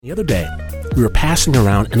The other day, we were passing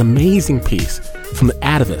around an amazing piece from the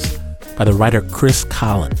Atavist by the writer Chris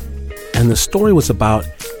Colins. And the story was about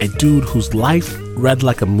a dude whose life read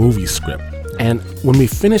like a movie script. And when we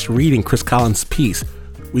finished reading Chris Colins' piece,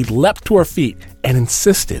 we leapt to our feet and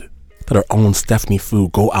insisted that our own Stephanie Foo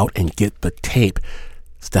go out and get the tape.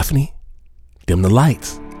 Stephanie, dim the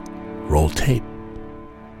lights. Roll tape.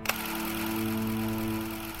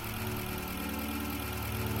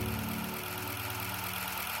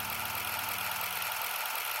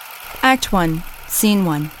 Act 1, Scene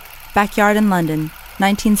 1, Backyard in London,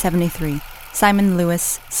 1973. Simon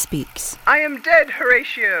Lewis speaks. I am dead,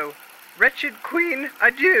 Horatio. Wretched queen,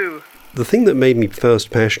 adieu. The thing that made me first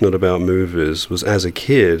passionate about movies was as a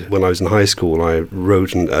kid, when I was in high school, I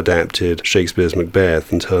wrote and adapted Shakespeare's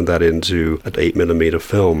Macbeth and turned that into an 8mm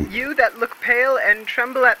film. You that look pale and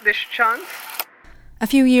tremble at this chance? A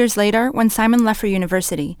few years later, when Simon left for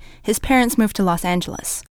university, his parents moved to Los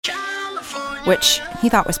Angeles, which he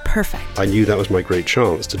thought was perfect. I knew that was my great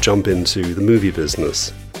chance to jump into the movie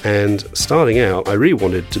business. And starting out, I really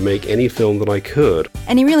wanted to make any film that I could.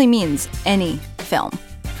 And he really means any film.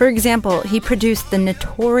 For example, he produced the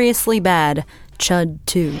notoriously bad Chud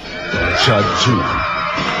 2. Chud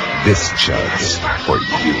 2. This Chud's for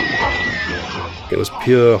you. It was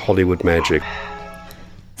pure Hollywood magic.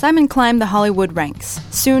 Simon climbed the Hollywood ranks.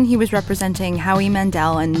 Soon he was representing Howie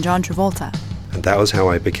Mandel and John Travolta. And that was how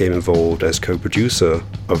I became involved as co-producer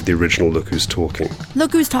of the original Look Who's Talking.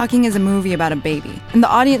 Look Who's Talking is a movie about a baby, and the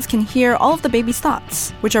audience can hear all of the baby's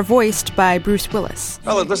thoughts, which are voiced by Bruce Willis.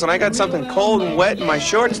 Fellas, listen, I got something cold and wet in my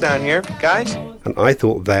shorts down here, guys. And I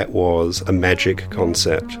thought that was a magic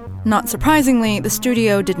concept. Not surprisingly, the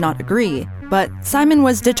studio did not agree, but Simon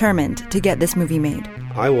was determined to get this movie made.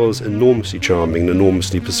 I was enormously charming,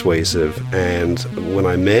 enormously persuasive, and when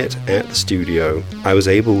I met at the studio, I was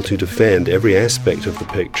able to defend every aspect of the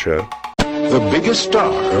picture. The biggest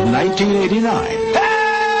star of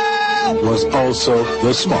 1989 was also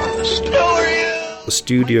the smallest. The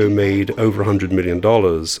studio made over $100 million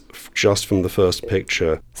just from the first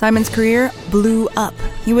picture. Simon's career blew up.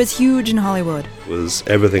 He was huge in Hollywood. It was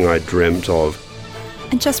everything I dreamt of.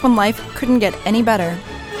 And just when life couldn't get any better,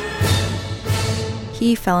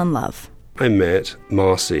 he fell in love. I met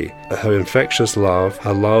Marcy. Her infectious love,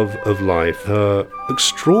 her love of life, her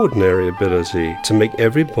extraordinary ability to make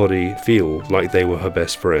everybody feel like they were her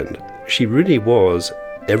best friend. She really was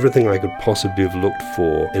everything I could possibly have looked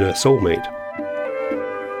for in a soulmate.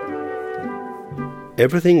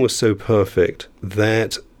 Everything was so perfect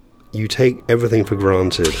that you take everything for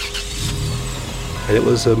granted. And it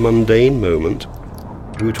was a mundane moment.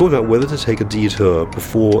 We were talking about whether to take a detour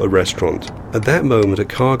before a restaurant. At that moment, a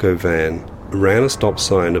cargo van ran a stop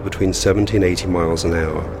sign of between 70 and 80 miles an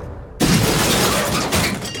hour.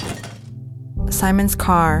 Simon's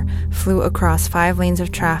car flew across 5 lanes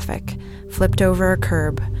of traffic, flipped over a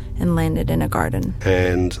curb, and landed in a garden.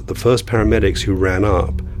 And the first paramedics who ran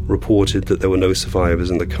up reported that there were no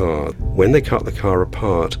survivors in the car. When they cut the car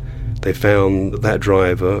apart, they found that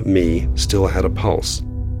driver, me, still had a pulse.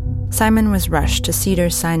 Simon was rushed to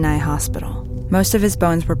Cedars-Sinai Hospital. Most of his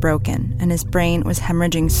bones were broken, and his brain was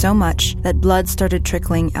hemorrhaging so much that blood started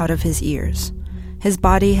trickling out of his ears. His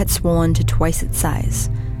body had swollen to twice its size,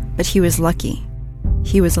 but he was lucky.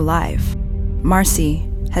 He was alive. Marcy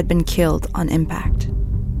had been killed on impact.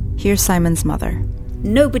 Here's Simon's mother.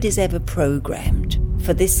 Nobody's ever programmed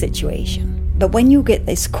for this situation. But when you get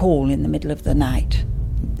this call in the middle of the night,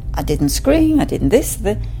 I didn't scream, I didn't this,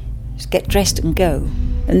 just get dressed and go.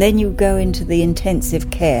 And then you go into the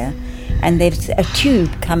intensive care, and there's a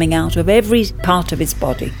tube coming out of every part of his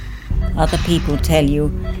body. Other people tell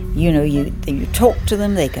you, you talk to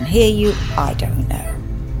them, they can hear you. I don't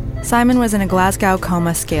know. Simon was in a Glasgow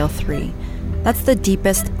coma scale 3. That's the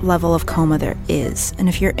deepest level of coma there is. And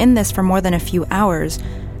if you're in this for more than a few hours,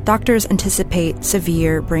 doctors anticipate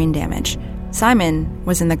severe brain damage. Simon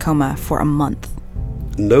was in the coma for a month.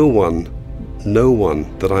 No one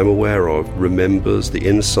that I'm aware of remembers the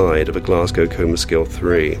inside of a Glasgow coma scale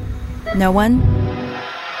 3. No one?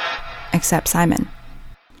 Except Simon.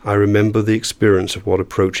 I remember the experience of what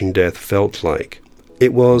approaching death felt like.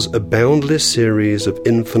 It was a boundless series of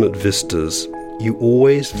infinite vistas. You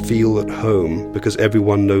always feel at home because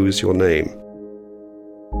everyone knows your name.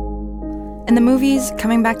 In the movies,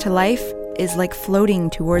 coming back to life is like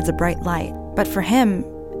floating towards a bright light. But for him,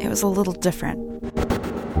 it was a little different.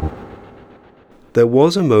 There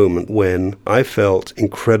was a moment when I felt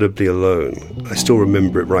incredibly alone. I still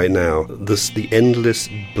remember it right now. The endless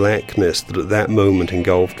blackness that at that moment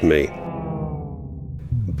engulfed me.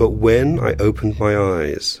 But when I opened my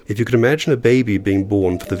eyes, if you could imagine a baby being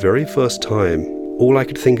born for the very first time, all I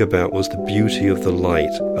could think about was the beauty of the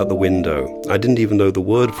light at the window. I didn't even know the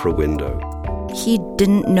word for a window. He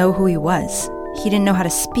didn't know who he was. He didn't know how to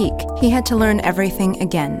speak. He had to learn everything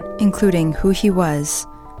again, including who he was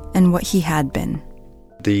and what he had been.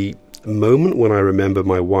 The moment when I remember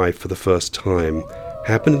my wife for the first time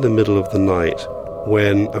happened in the middle of the night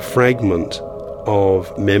when a fragment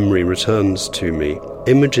of memory returns to me.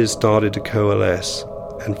 Images started to coalesce,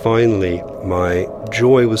 and finally my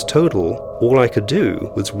joy was total. All I could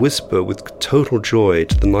do was whisper with total joy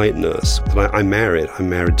to the night nurse that I'm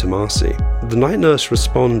married to Marcy. The night nurse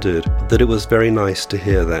responded that it was very nice to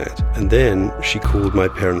hear that, and then she called my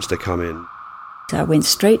parents to come in. So I went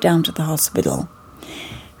straight down to the hospital,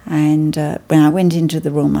 and when I went into the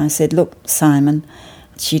room I said, "Look, Simon,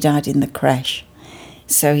 she died in the crash."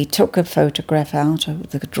 So he took a photograph out of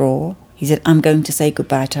the drawer. He said, "I'm going to say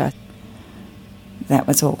goodbye to her." That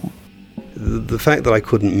was all. The fact that I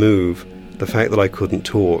couldn't move, the fact that I couldn't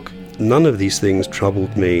talk, none of these things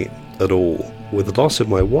troubled me at all. With the loss of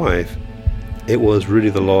my wife, it was really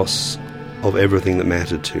the loss of everything that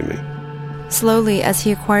mattered to me. Slowly, as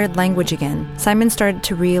he acquired language again, Simon started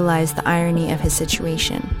to realize the irony of his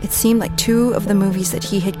situation. It seemed like 2 of the movies that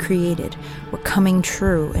he had created were coming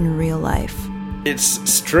true in real life. It's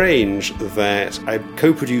strange that I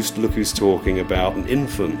co-produced Look Who's Talking about an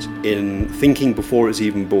infant in thinking before it's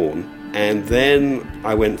even born, and then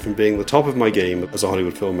I went from being the top of my game as a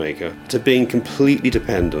Hollywood filmmaker to being completely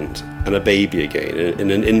dependent and a baby again in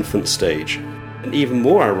an infant stage. And even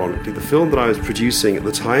more ironically, the film that I was producing at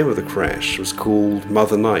the time of the crash was called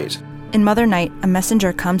Mother Night. In Mother Night, a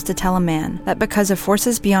messenger comes to tell a man that because of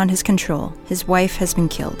forces beyond his control, his wife has been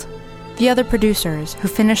killed. The other producers, who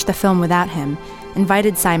finished the film without him,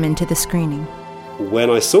 invited Simon to the screening. When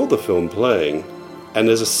I saw the film playing, and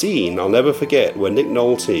there's a scene I'll never forget where Nick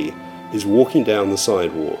Nolte is walking down the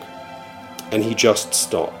sidewalk, and he just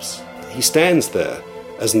stops. He stands there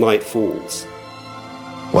as night falls.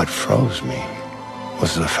 What froze me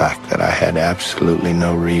was the fact that I had absolutely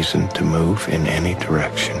no reason to move in any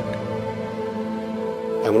direction.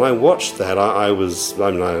 And when I watched that, I was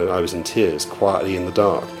in tears, quietly in the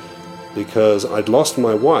dark, because I'd lost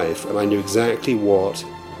my wife and I knew exactly what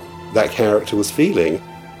that character was feeling.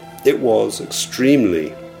 It was a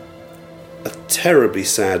terribly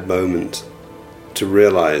sad moment to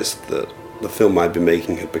realize that the film I'd been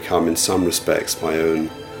making had become, in some respects, my own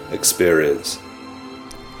experience.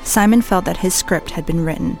 Simon felt that his script had been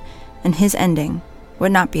written, and his ending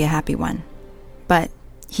would not be a happy one. But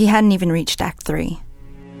he hadn't even reached Act 3.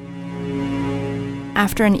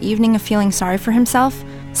 After an evening of feeling sorry for himself,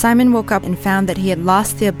 Simon woke up and found that he had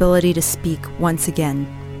lost the ability to speak once again.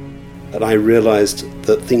 And I realized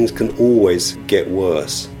that things can always get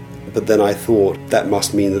worse. But then I thought that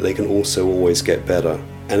must mean that they can also always get better.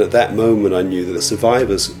 And at that moment I knew that the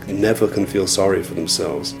survivors never can feel sorry for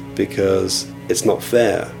themselves, because it's not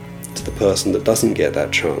fair to the person that doesn't get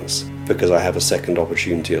that chance, because I have a second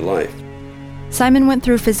opportunity at life. Simon went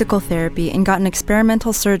through physical therapy and got an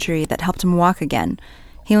experimental surgery that helped him walk again.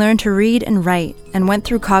 He learned to read and write and went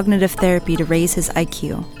through cognitive therapy to raise his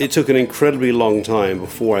IQ. It took an incredibly long time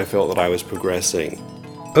before I felt that I was progressing.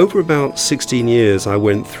 Over about 16 years, I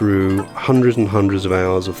went through hundreds and hundreds of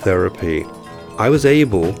hours of therapy. I was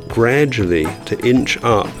able gradually to inch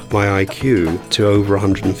up my IQ to over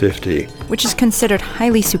 150. Which is considered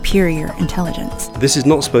highly superior intelligence. This is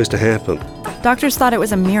not supposed to happen. Doctors thought it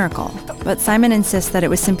was a miracle, but Simon insists that it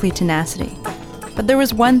was simply tenacity. But there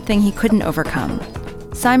was one thing he couldn't overcome.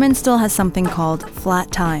 Simon still has something called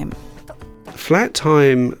flat time. Flat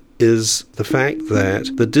time is the fact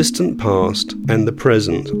that the distant past and the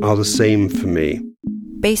present are the same for me.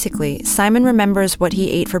 Basically, Simon remembers what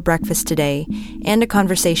he ate for breakfast today and a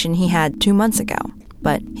conversation he had 2 months ago,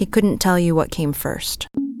 but he couldn't tell you what came first.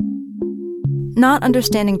 Not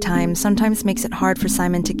understanding time sometimes makes it hard for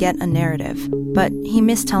Simon to get a narrative, but he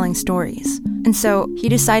missed telling stories, and so he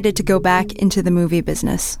decided to go back into the movie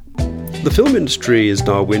business. The film industry is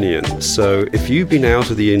Darwinian, so if you've been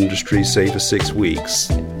out of the industry, say, for 6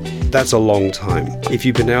 weeks, that's a long time. If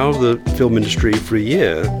you've been out of the film industry for a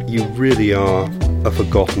year, you really are a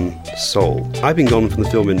forgotten soul. I've been gone from the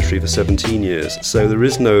film industry for 17 years, so there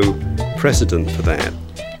is no precedent for that.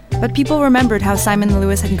 But people remembered how Simon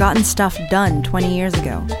Lewis had gotten stuff done 20 years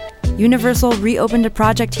ago. Universal reopened a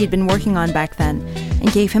project he'd been working on back then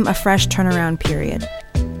and gave him a fresh turnaround period.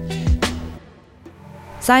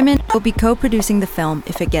 Simon will be co-producing the film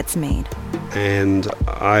if it gets made. And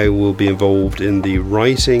I will be involved in the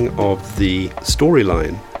writing of the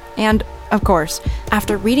storyline. And, of course,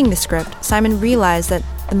 after reading the script, Simon realized that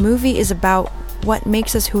the movie is about what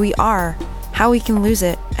makes us who we are, how we can lose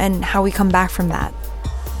it, and how we come back from that.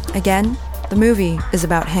 Again, the movie is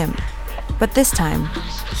about him. But this time,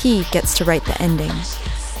 he gets to write the ending.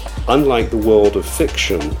 Unlike the world of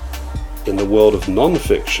fiction, in the world of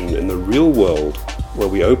non-fiction, in the real world, where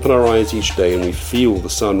we open our eyes each day and we feel the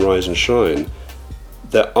sun rise and shine,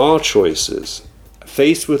 there are choices.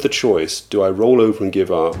 Faced with the choice, do I roll over and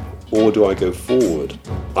give up, or do I go forward?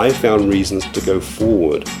 I found reasons to go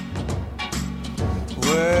forward.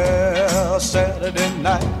 Well, Saturday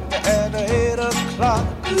night at 8 o'clock,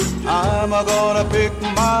 I'm gonna pick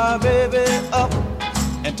my baby up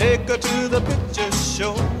and take her to the picture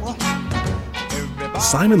show.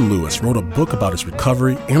 Simon Lewis wrote a book about his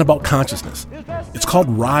recovery and about consciousness. It's called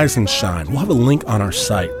Rise and Shine. We'll have a link on our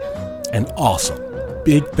site. And also,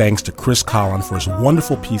 big thanks to Chris Colins for his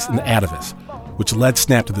wonderful piece in the Atavist, which led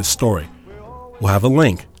Snap to this story. We'll have a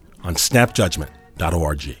link on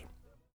snapjudgment.org.